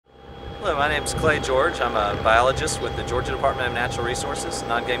Hello, my name is Clay George. I'm a biologist with the Georgia Department of Natural Resources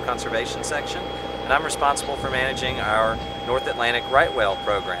Non-Game Conservation Section, and I'm responsible for managing our North Atlantic right whale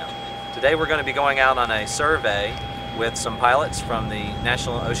program. Today we're going to be going out on a survey with some pilots from the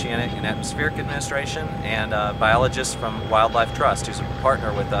National Oceanic and Atmospheric Administration and biologists from Wildlife Trust, who's a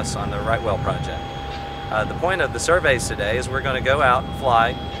partner with us on the right whale project. The point of the surveys today is we're going to go out and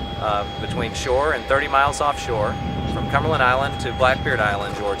fly between shore and 30 miles offshore from Cumberland Island to Blackbeard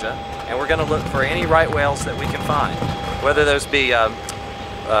Island, Georgia, and we're going to look for any right whales that we can find, whether those be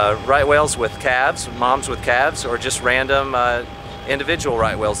right whales with calves, moms with calves, or just random individual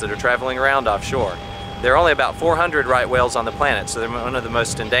right whales that are traveling around offshore. There are only about 400 right whales on the planet, so they're one of the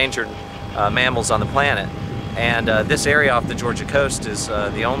most endangered mammals on the planet. And this area off the Georgia coast is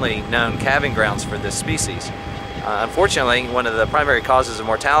the only known calving grounds for this species. Unfortunately, one of the primary causes of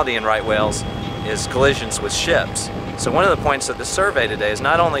mortality in right whales is collisions with ships. So one of the points of the survey today is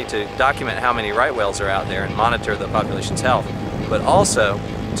not only to document how many right whales are out there and monitor the population's health, but also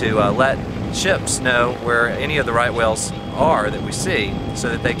to let ships know where any of the right whales are that we see, so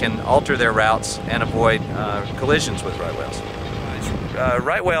that they can alter their routes and avoid collisions with right whales.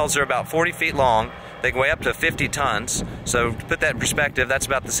 Right whales are about 40 feet long. They can weigh up to 50 tons. So to put that in perspective, that's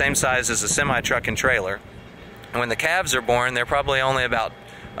about the same size as a semi-truck and trailer. And when the calves are born, they're probably only about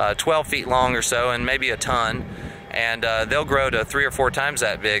 12 feet long or so, and maybe a ton. And they'll grow to 3 or 4 times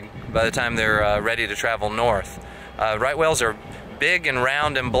that big by the time they're ready to travel north. Right whales are big and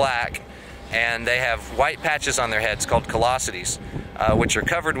round and black, and they have white patches on their heads called callosities, which are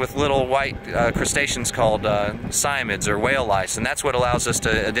covered with little white crustaceans called cyamids or whale lice, and that's what allows us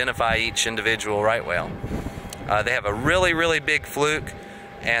to identify each individual right whale. They have a really big fluke,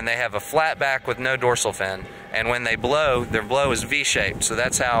 and they have a flat back with no dorsal fin, and when they blow, their blow is V-shaped. So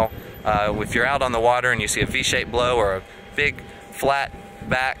that's how, if you're out on the water and you see a V-shaped blow or a big flat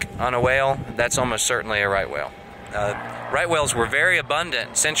back on a whale, that's almost certainly a right whale. Right whales were very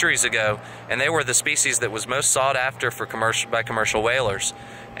abundant centuries ago, and they were the species that was most sought after by commercial whalers.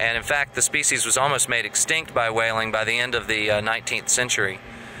 And in fact, the species was almost made extinct by whaling by the end of the 19th century.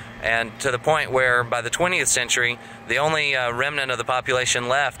 And to the point where by the 20th century, the only remnant of the population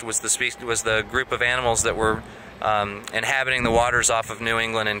left was the group of animals that were inhabiting the waters off of New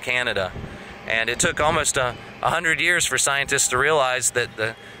England and Canada. And it took almost 100 years for scientists to realize that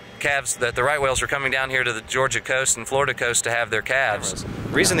the right whales were coming down here to the Georgia coast and Florida coast to have their calves. The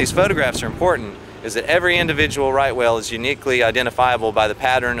reason these photographs are important is that every individual right whale is uniquely identifiable by the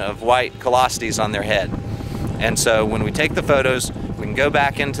pattern of white callosities on their head. And so when we take the photos, we can go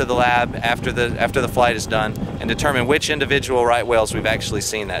back into the lab after the flight is done and determine which individual right whales we've actually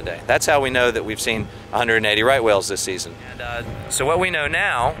seen that day. That's how we know that we've seen 180 right whales this season. And so what we know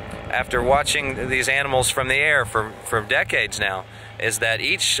now, after watching these animals from the air for decades now, is that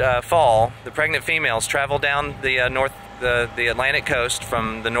each fall, the pregnant females travel down the Atlantic coast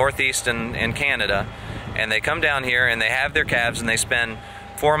from the northeast and Canada, and they come down here and they have their calves, and they spend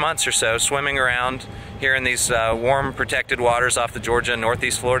 4 months or so swimming around here in these warm, protected waters off the Georgia and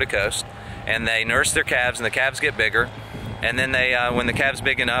northeast Florida coast, and they nurse their calves, and the calves get bigger. And then they, when the calf's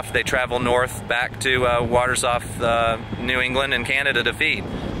big enough, they travel north back to waters off New England and Canada to feed.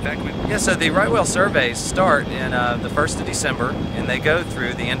 In fact, so the right whale surveys start in the 1st of December, and they go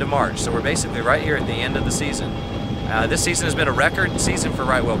through the end of March. So we're basically right here at the end of the season. This season has been a record season for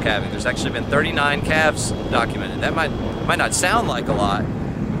right whale calving. There's actually been 39 calves documented. That might not sound like a lot,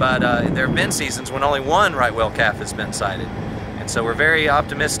 but there have been seasons when only 1 right whale calf has been sighted. And so we're very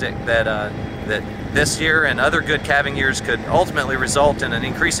optimistic that that this year and other good calving years could ultimately result in an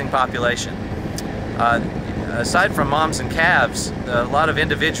increasing population. Aside from moms and calves, a lot of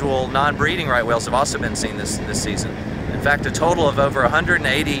individual non-breeding right whales have also been seen this season. In fact, a total of over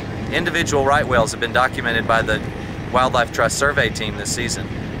 180 individual right whales have been documented by the Wildlife Trust survey team this season.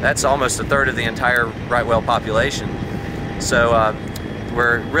 That's almost a third of the entire right whale population. So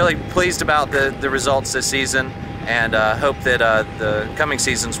we're really pleased about the results this season, and hope that the coming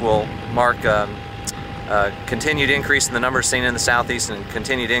seasons will mark continued increase in the numbers seen in the southeast and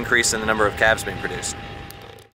continued increase in the number of calves being produced.